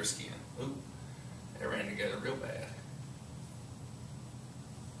 third layer of skin. Ooh, they ran together real bad.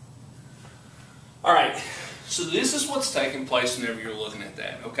 Alright, so this is what's taking place whenever you're looking at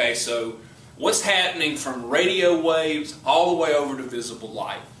that. Okay, so what's happening from radio waves all the way over to visible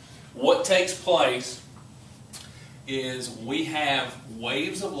light. What takes place is we have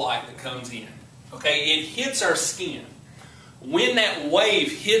waves of light that comes in. Okay, it hits our skin. When that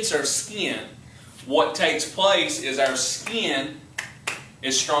wave hits our skin, what takes place is our skin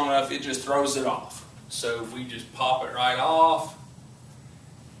is strong enough, it just throws it off. So if we just pop it right off,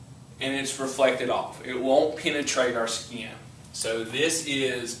 and it's reflected off. It won't penetrate our skin. So this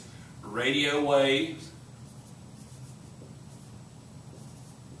is radio waves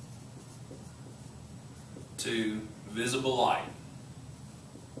to visible light.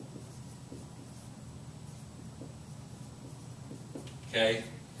 Okay,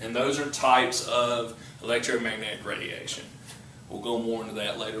 and those are types of electromagnetic radiation. We'll go more into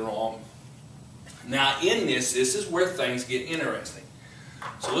that later on. Now in this is where things get interesting.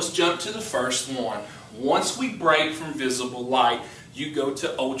 So let's jump to the first one. Once we break from visible light, you go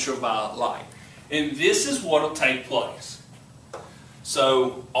to ultraviolet light. And this is what will take place.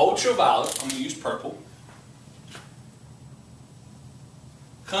 So ultraviolet, I'm going to use purple,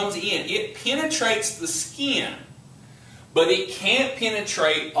 comes in. It penetrates the skin, but it can't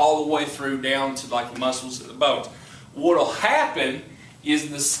penetrate all the way through down to like the muscles of the bones. What will happen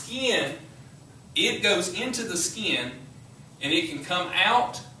is the skin, it goes into the skin, and it can come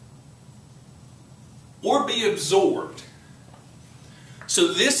out or be absorbed.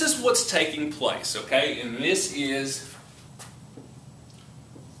 So this is what's taking place, okay? And this is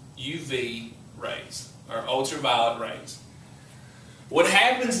UV rays, or ultraviolet rays. What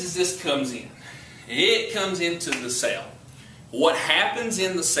happens is this comes in. It comes into the cell. What happens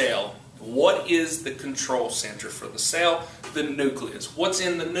in the cell, what is the control center for the cell? The nucleus. What's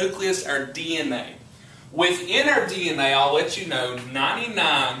in the nucleus? Our DNA. Within our DNA, I'll let you know,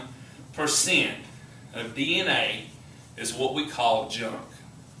 99% of DNA is what we call junk.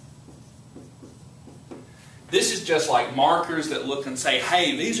 This is just like markers that look and say,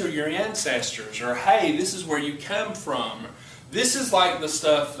 hey, these are your ancestors, or hey, this is where you come from. This is like the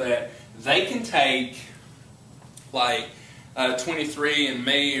stuff that they can take, like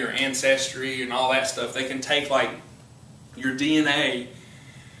 23andMe or Ancestry and all that stuff. They can take like your DNA,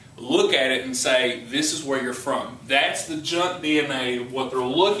 look at it and say, this is where you're from. That's the junk DNA of what they're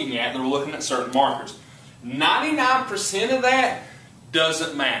looking at. They're looking at certain markers. 99% of that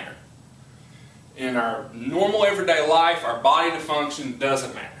doesn't matter. In our normal everyday life, our body to function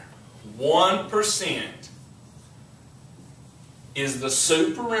doesn't matter. 1% is the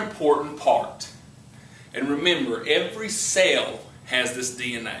super important part. And remember, every cell has this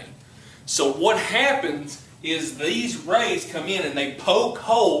DNA. So what happens is these rays come in and they poke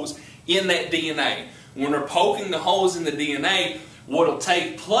holes in that DNA. When they're poking the holes in the DNA, what will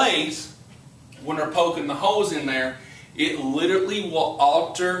take place when they're poking the holes in there, it literally will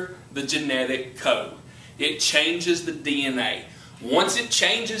alter the genetic code. It changes the DNA. Once it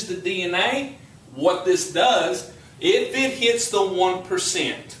changes the DNA, what this does, if it hits the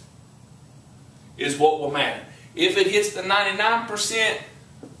 1%, is what will matter. If it hits the 99%,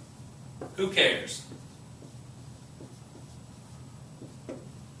 who cares?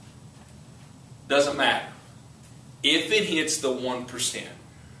 Doesn't matter. If it hits the 1%,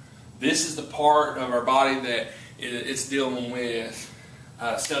 this is the part of our body that it's dealing with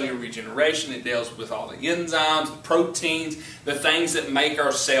cellular regeneration. It deals with all the enzymes, the proteins, the things that make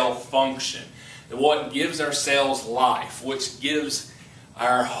our cell function. What gives our cells life, which gives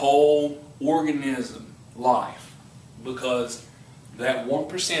our whole organism life. Because that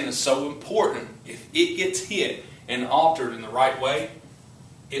 1% is so important. If it gets hit and altered in the right way,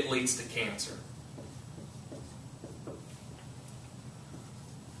 it leads to cancer.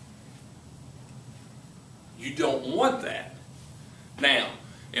 You don't want that. Now,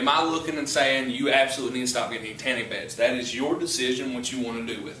 am I looking and saying you absolutely need to stop getting tanning beds? That is your decision, what you want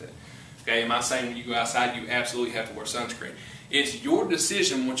to do with it. Okay, am I saying when you go outside you absolutely have to wear sunscreen? It's your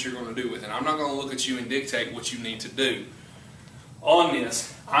decision what you're going to do with it. I'm not going to look at you and dictate what you need to do. On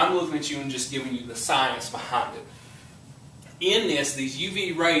this, I'm looking at you and just giving you the science behind it. In this, these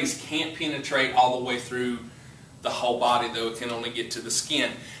UV rays can't penetrate all the way through the whole body, though it can only get to the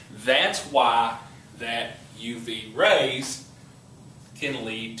skin. That's why that UV rays can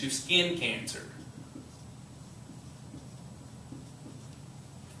lead to skin cancer.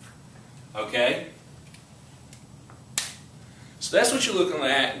 Okay? So that's what you're looking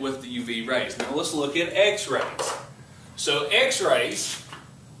at with the UV rays. Now let's look at X-rays. So X-rays,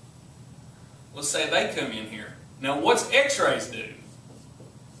 let's say they come in here. Now what's X-rays do?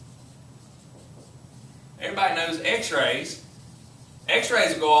 Everybody knows X-rays.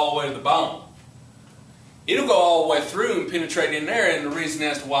 X-rays will go all the way to the bone. It'll go all the way through and penetrate in there, and the reason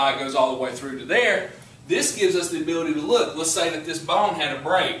as to why it goes all the way through to there, this gives us the ability to look. Let's say that this bone had a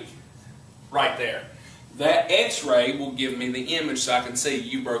break right there. That X-ray will give me the image so I can see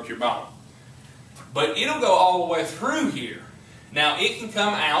you broke your bone. But it'll go all the way through here. Now it can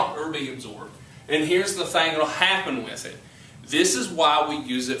come out or be absorbed. And here's the thing that'll happen with it. This is why we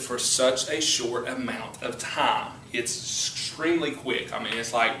use it for such a short amount of time. It's extremely quick. I mean,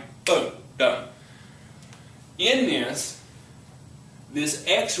 it's like, boom, done. In this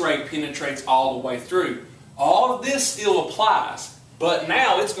X-ray penetrates all the way through. All of this still applies, but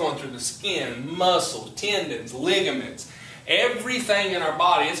now it's going through the skin, muscles, tendons, ligaments, everything in our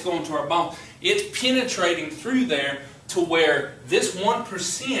body. It's going to our bone. It's penetrating through there to where this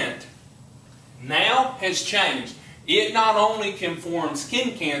 1% now has changed. It not only can form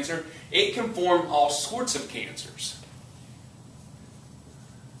skin cancer, it can form all sorts of cancers.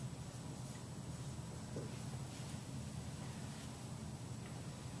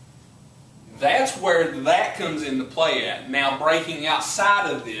 That's where that comes into play at. Now, breaking outside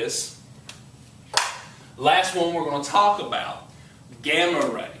of this, last one we're going to talk about, gamma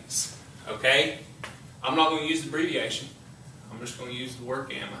rays. Okay? I'm not going to use the abbreviation. I'm just going to use the word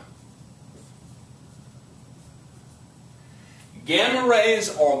gamma. Gamma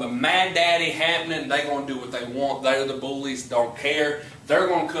rays are the mad daddy happening. They're going to do what they want. They're the bullies. Don't care. They're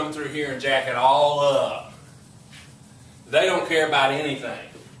going to come through here and jack it all up. They don't care about anything.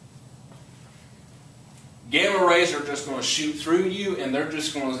 Gamma rays are just going to shoot through you, and they're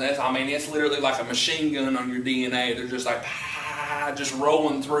just going to, I mean, it's literally like a machine gun on your DNA. They're just like, just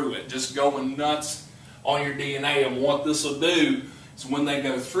rolling through it, just going nuts on your DNA. And what this will do is when they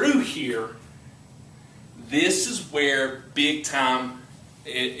go through here, this is where big time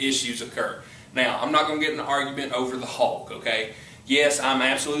issues occur. Now, I'm not going to get in an argument over the Hulk, okay? Yes, I'm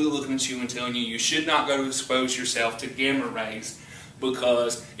absolutely looking at you and telling you should not go to expose yourself to gamma rays,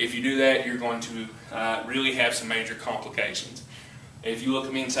 because if you do that, you're going to really have some major complications. If you look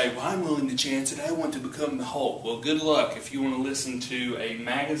at me and say, well, I'm willing to chance it, I want to become the Hulk. Well, good luck. If you want to listen to a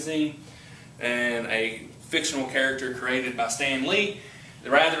magazine and a fictional character created by Stan Lee,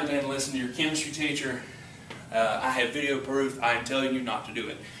 rather than listen to your chemistry teacher, I have video proof. I am telling you not to do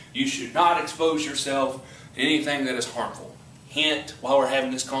it. You should not expose yourself to anything that is harmful. Hint, while we're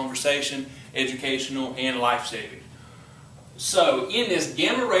having this conversation, educational and life-saving. So, in this,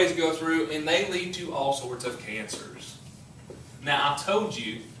 gamma rays go through and they lead to all sorts of cancers. Now, I told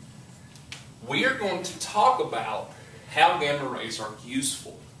you, we are going to talk about how gamma rays are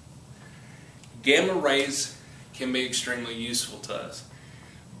useful. Gamma rays can be extremely useful to us,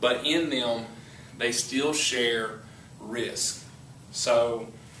 but in them, they still share risk. So,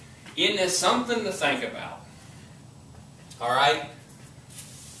 in this, something to think about. Alright?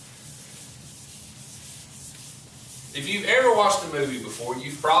 If you've ever watched a movie before,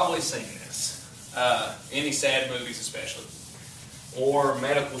 you've probably seen this. Any sad movies especially. Or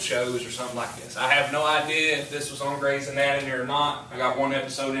medical shows or something like this. I have no idea if this was on Grey's Anatomy or not. I got one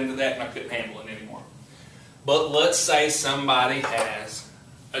episode into that and I couldn't handle it anymore. But let's say somebody has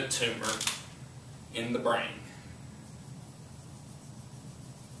a tumor in the brain.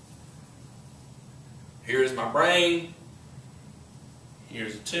 Here's my brain.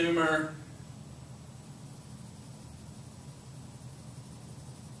 Here's a tumor.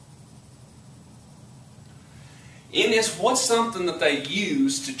 In this, what's something that they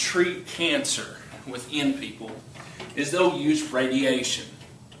use to treat cancer within people is they'll use radiation.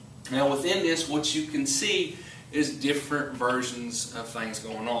 Now within this, what you can see is different versions of things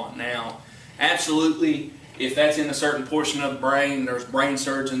going on. Now, absolutely, if that's in a certain portion of the brain, there's brain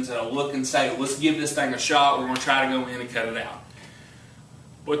surgeons that'll look and say, let's give this thing a shot, we're going to try to go in and cut it out.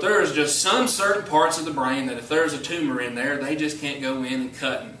 But there's just some certain parts of the brain that if there's a tumor in there, they just can't go in and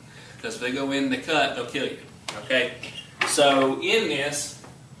cut it. Because if they go in and they cut, they'll kill you. Okay? So in this,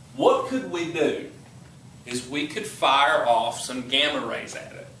 what could we do is we could fire off some gamma rays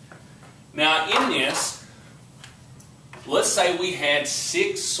at it. Now in this, let's say we had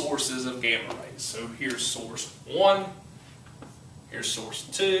 6 sources of gamma rays. So here's source 1, here's source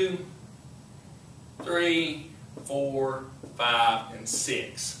 2, 3, 4, 5, and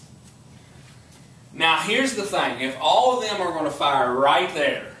 6. Now here's the thing, if all of them are going to fire right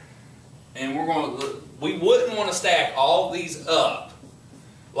there, and we wouldn't want to stack all these up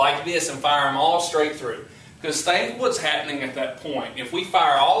like this and fire them all straight through. Because think what's happening at that point. If we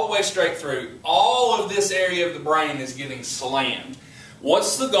fire all the way straight through, all of this area of the brain is getting slammed.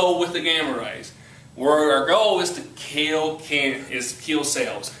 What's the goal with the gamma rays? Where our goal is to kill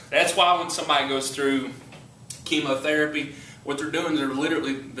cells. That's why when somebody goes through chemotherapy, what they're doing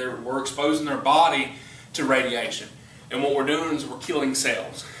is we're exposing their body to radiation. And what we're doing is we're killing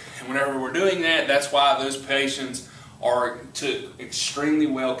cells. And whenever we're doing that, that's why those patients are took extremely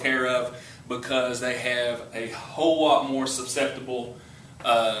well care of, because they have a whole lot more susceptible,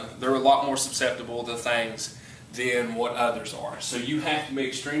 they're a lot more susceptible to things than what others are. So you have to be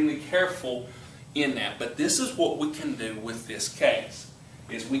extremely careful in that. But this is what we can do with this case,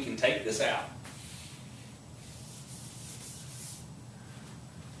 is we can take this out.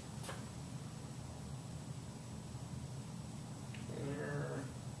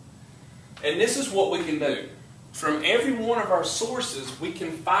 And this is what we can do. From every one of our sources, we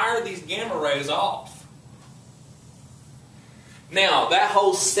can fire these gamma rays off. Now, that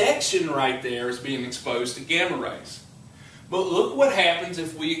whole section right there is being exposed to gamma rays. But look what happens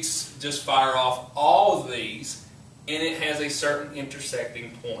if we just fire off all of these and it has a certain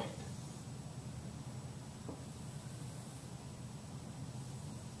intersecting point.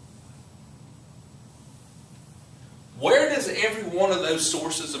 Where does every one of those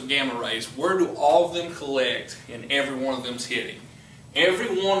sources of gamma rays, where do all of them collect and every one of them's hitting?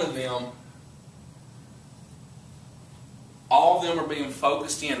 Every one of them, all of them are being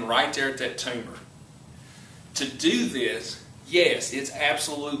focused in right there at that tumor. To do this, yes, it's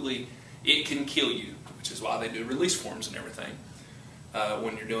absolutely, it can kill you, which is why they do release forms and everything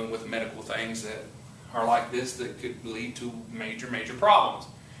when you're dealing with medical things that are like this that could lead to major, major problems.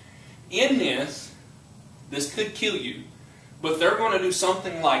 In this could kill you, but they're going to do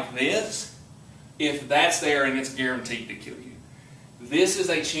something like this if that's there and it's guaranteed to kill you. This is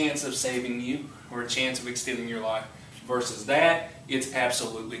a chance of saving you or a chance of extending your life, versus that, it's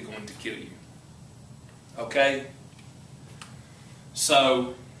absolutely going to kill you. Okay?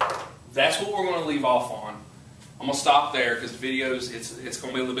 So that's what we're going to leave off on. I'm going to stop there because the videos, it's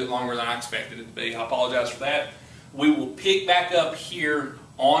going to be a little bit longer than I expected it to be. I apologize for that. We will pick back up here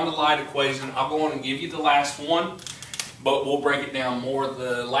on the light equation. I'm going to give you the last one, but we'll break it down more.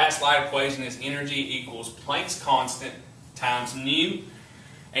 The last light equation is energy equals Planck's constant times nu.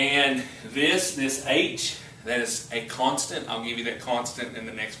 And this H, that is a constant. I'll give you that constant in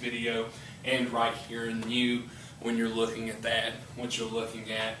the next video. And right here in nu, when you're looking at that, what you're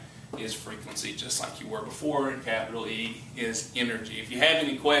looking at is frequency, just like you were before, and capital E is energy. If you have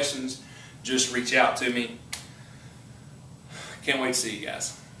any questions, just reach out to me. Can't wait to see you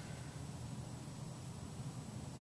guys.